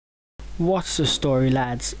What's the story,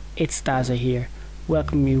 lads? It's Daza here.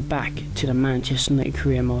 Welcome you back to the Manchester United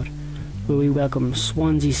career mode, where we welcome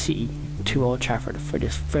Swansea City to Old Trafford for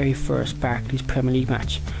this very first Barclays Premier League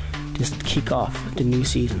match, just to kick off the new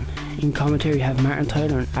season. In commentary we have Martin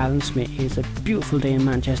Tyler and Alan Smith. It's a beautiful day in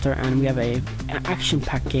Manchester and we have an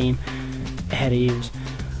action-packed game ahead of you.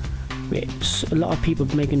 With a lot of people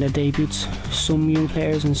making their debuts, some young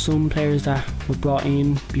players and some players that were brought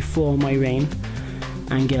in before my reign,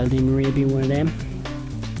 and Di Maria being one of them.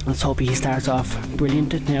 Let's hope he starts off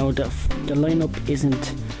brilliant. Now the lineup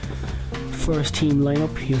isn't first team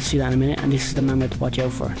lineup, you'll see that in a minute, and this is the man to watch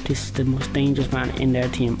out for. This is the most dangerous man in their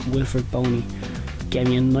team, Wilfred Boney. Gave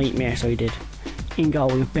me a nightmare, so he did. In goal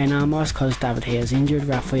we have Ben Amos because David Hayes injured,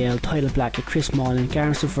 Raphael, Tyler Blackett, Chris Smalling,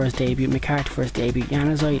 Garrison first debut, McCarthy first debut,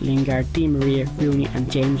 Januzaj, Lingard, Di Maria, Rooney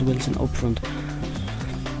and James Wilson up front.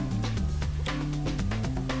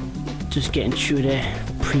 Just getting through the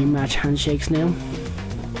pre-match handshakes now.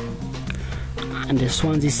 And the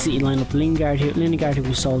Swansea City lineup, Lingard who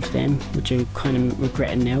was sold to them, which I'm kind of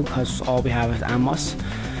regretting now because all we have is Amos.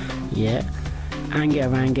 Yeah.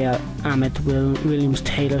 Angel, Rangel, Ahmed, Williams,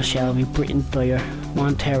 Taylor, Shelby, Britton, Dyer,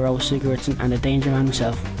 Montero, Sigurdsson and the danger man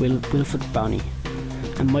himself, Wilfred Boney.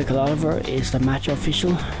 And Michael Oliver is the match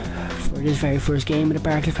official for this very first game of the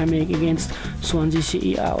Barclays Premier League against Swansea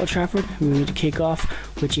City at Old Trafford. We're going to kick off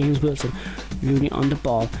with James Wilson. Rooney on the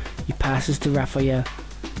ball. He passes to Raphael.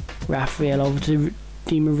 Raphael over to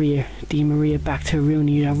Di Maria. Di Maria back to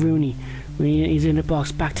Rooney. You have Rooney. He's in the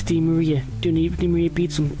box, back to Di Maria. Di Maria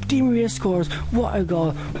beats him. Di Maria scores. What a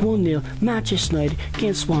goal. 1-0. Manchester United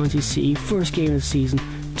against Swansea City. First game of the season.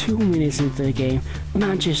 2 minutes into the game.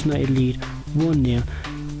 Manchester United lead 1-0.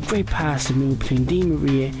 Great pass and move between Di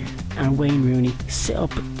Maria and Wayne Rooney.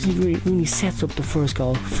 Rooney sets up the first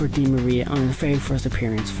goal for Di Maria on his very first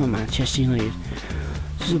appearance for Manchester United.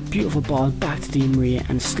 This is a beautiful ball back to Di Maria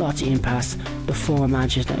and slots in past the former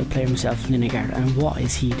Manchester United player himself, Linegaard. And what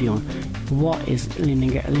is he doing? What is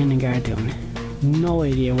Linegaard doing? No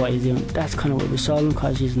idea what he's doing. That's kind of what we saw him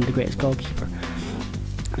because he isn't the greatest goalkeeper.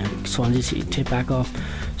 Now Swansea City tip back off.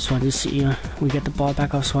 Swansea City, we get the ball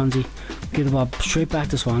back off Swansea. We get the ball straight back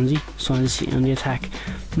to Swansea. Swansea City on the attack.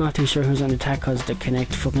 Not too sure who's on the attack because the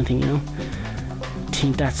connect fucking thing, you know. I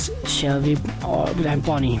think that's Shelby or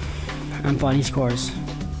Bonnie. And Bonnie scores.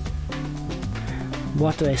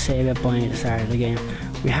 What did I say about Bonnie at the start of the game?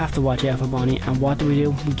 We have to watch out for Bonnie, and what do?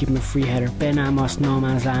 We give him a free header. Ben Amos, no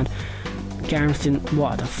man's land. Garmston,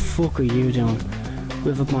 what the fuck are you doing?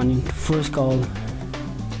 With a Bonnie, the first goal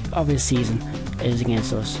of his season is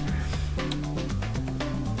against us.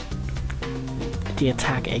 The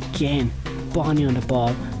attack again. Bonnie on the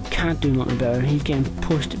ball, can't do nothing about it. He's getting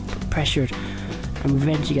pushed, pressured, and we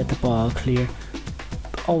eventually get the ball clear.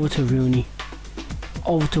 Over to Rooney.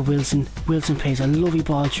 Over to Wilson. Wilson plays a lovely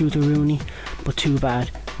ball through to Rooney, but too bad,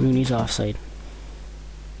 Rooney's offside.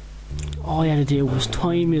 All he had to do was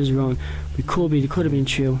time his run. It could have been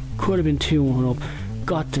true, could have been 2-1 up,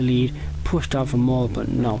 got the lead, pushed off a maul, but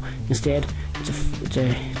no. Instead, it's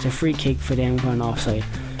a free kick for them for an offside.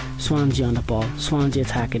 Swansea on the ball, Swansea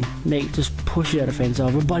attacking, just push their defence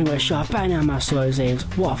over. Bonnie with a shot, Ben Amos saves.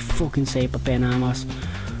 What a fucking save by Ben Amos.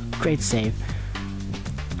 Great save.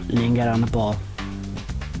 Lingard on the ball.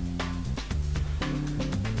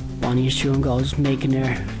 Bonnie is shooting goals, making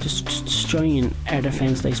just destroying our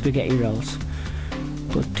defence like spaghetti rolls.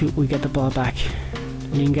 But we get the ball back.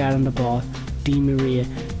 Lingard on the ball. Di Maria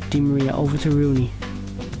over to Rooney.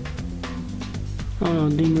 Oh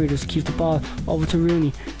no, Di Maria just keeps the ball over to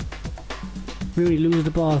Rooney. Rooney loses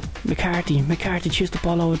the ball. McCarthy shoots the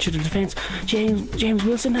ball over to the defence. James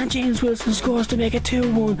Wilson, and James Wilson scores to make it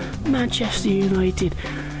 2-1. Manchester United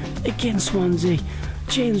against Swansea.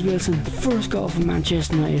 James Wilson, first goal for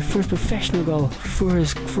Manchester United, first professional goal for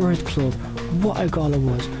his club. What a goal it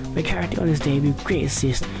was. McCarthy on his debut, great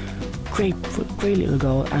assist, great little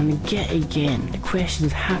goal. And yet again, the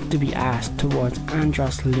questions have to be asked towards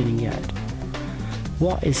Andros Lingard.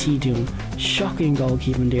 What is he doing? Shocking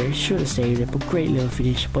goalkeeping there, should have saved it, but great little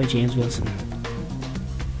finish by James Wilson.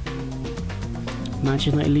 Manchester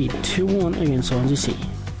United lead 2-1 against Swansea City.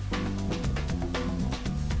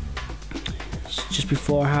 Just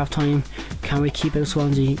before half time, can we keep it at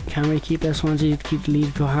Swansea? Keep the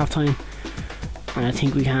lead for half time? And I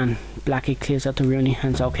think we can. Blackett clears out to Rooney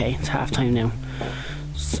and it's okay, it's half time now.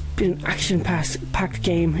 It's been an action-packed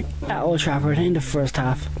game at Old Trafford in the first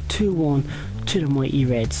half. 2-1 to the mighty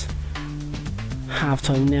Reds. Half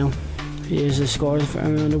time now. Here's the scores for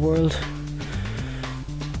around the world.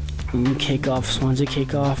 And Swansea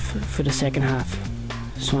kick off for the second half.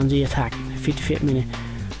 Swansea attack, 55th minute.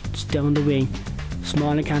 It's down the wing.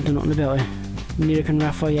 Smalling can't do nothing about it. Neither can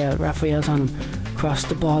Raphael. Raphael's on him. Cross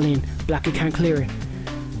the ball in. Blackie can't clear it.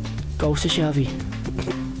 Goes to Shelby.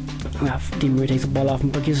 Di Maria takes the ball off him,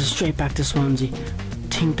 but gives it straight back to Swansea.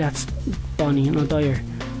 Think that's Bonnie, no Dyer.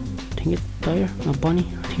 Think it's Dyer? No, Bonnie?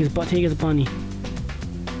 I think it's Bonnie.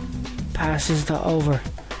 Passes that over.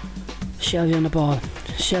 Shelby on the ball.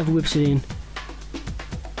 Shelby whips it in.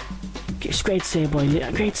 Great save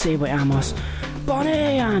by Amos. Bonnie,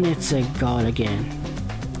 and it's a goal again.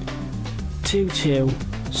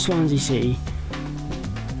 2-2. Swansea City.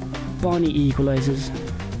 Bonnie equalises.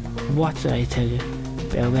 What did I tell you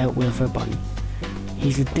about Wilfred Bonnie?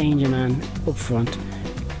 He's a danger man up front.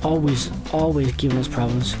 Always giving us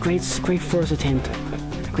problems. Great first attempt.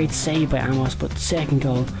 Great save by Amos, but second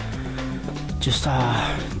goal. Just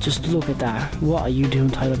look at that. What are you doing,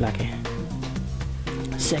 Tyler Blackie?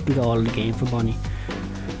 Second goal of the game for Bonnie.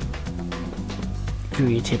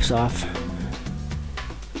 Fury tips off.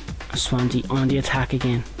 Swansea on the attack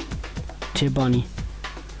again. To Bonnie.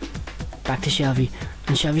 Back to Shelby.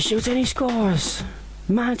 And Shelby shoots and he scores!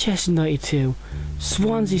 Manchester United 2.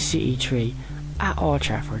 Swansea City 3. At Old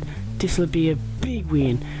Trafford. This will be a big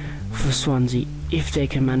win for Swansea if they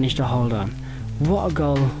can manage to hold on. What a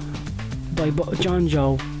goal by John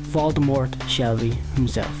Joe Voldemort Shelby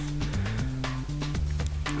himself.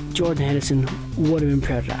 Jordan Henderson would have been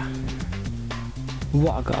proud of that.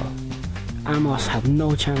 What a goal. Amos had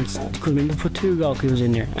no chance. Could have been put 2 goals if he was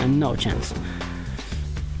in there, and no chance.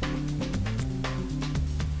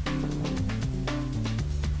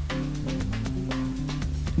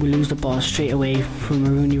 We lose the ball straight away from a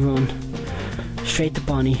Rooney run. Straight to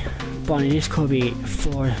Bonnie. Bonnie, this could be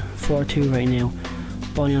 4-2 right now.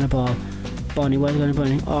 Bonnie on the ball. Bonnie, what's going to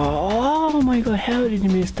Bonnie? Oh my god, how did he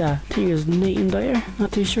miss that? I think it was Nathan Dyer,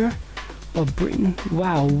 not too sure. Or Britain.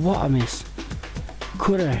 Wow, what a miss.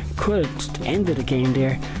 Could have ended the game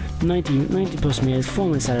there. 90 plus minutes, 4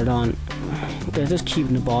 minutes added on. They're just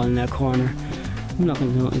keeping the ball in that corner. I'm not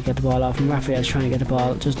going to get the ball off him. Raphael's trying to get the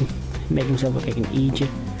ball, just make himself look like an idiot.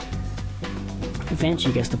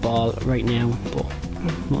 Eventually gets the ball right now, but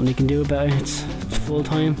nothing he can do about it. It's full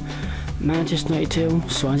time. Manchester United 2,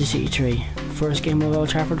 Swansea City 3. First game of Old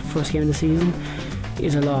Trafford, first game of the season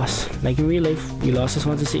is a loss. Like in real life, we lost to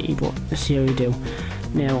Swansea City, but let's see how we do.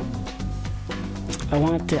 Now, I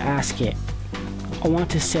want to ask you, I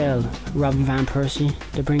want to sell Robin Van Persie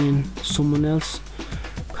to bring in someone else,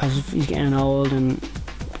 because he's getting old and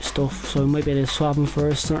stuff, so we might be able to swap him for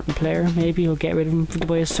a certain player, maybe, or get rid of him to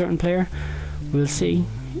buy a certain player. We'll see.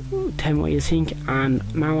 Tell me what you think. And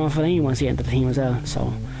Marwan Fellaini wants to get into the team as well,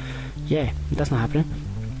 so yeah, that's not happening.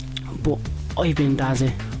 But I've been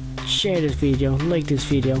Dazzy. Share this video, like this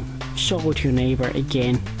video, show it to your neighbour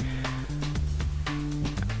again.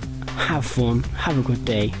 Have fun, have a good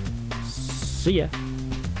day. See ya.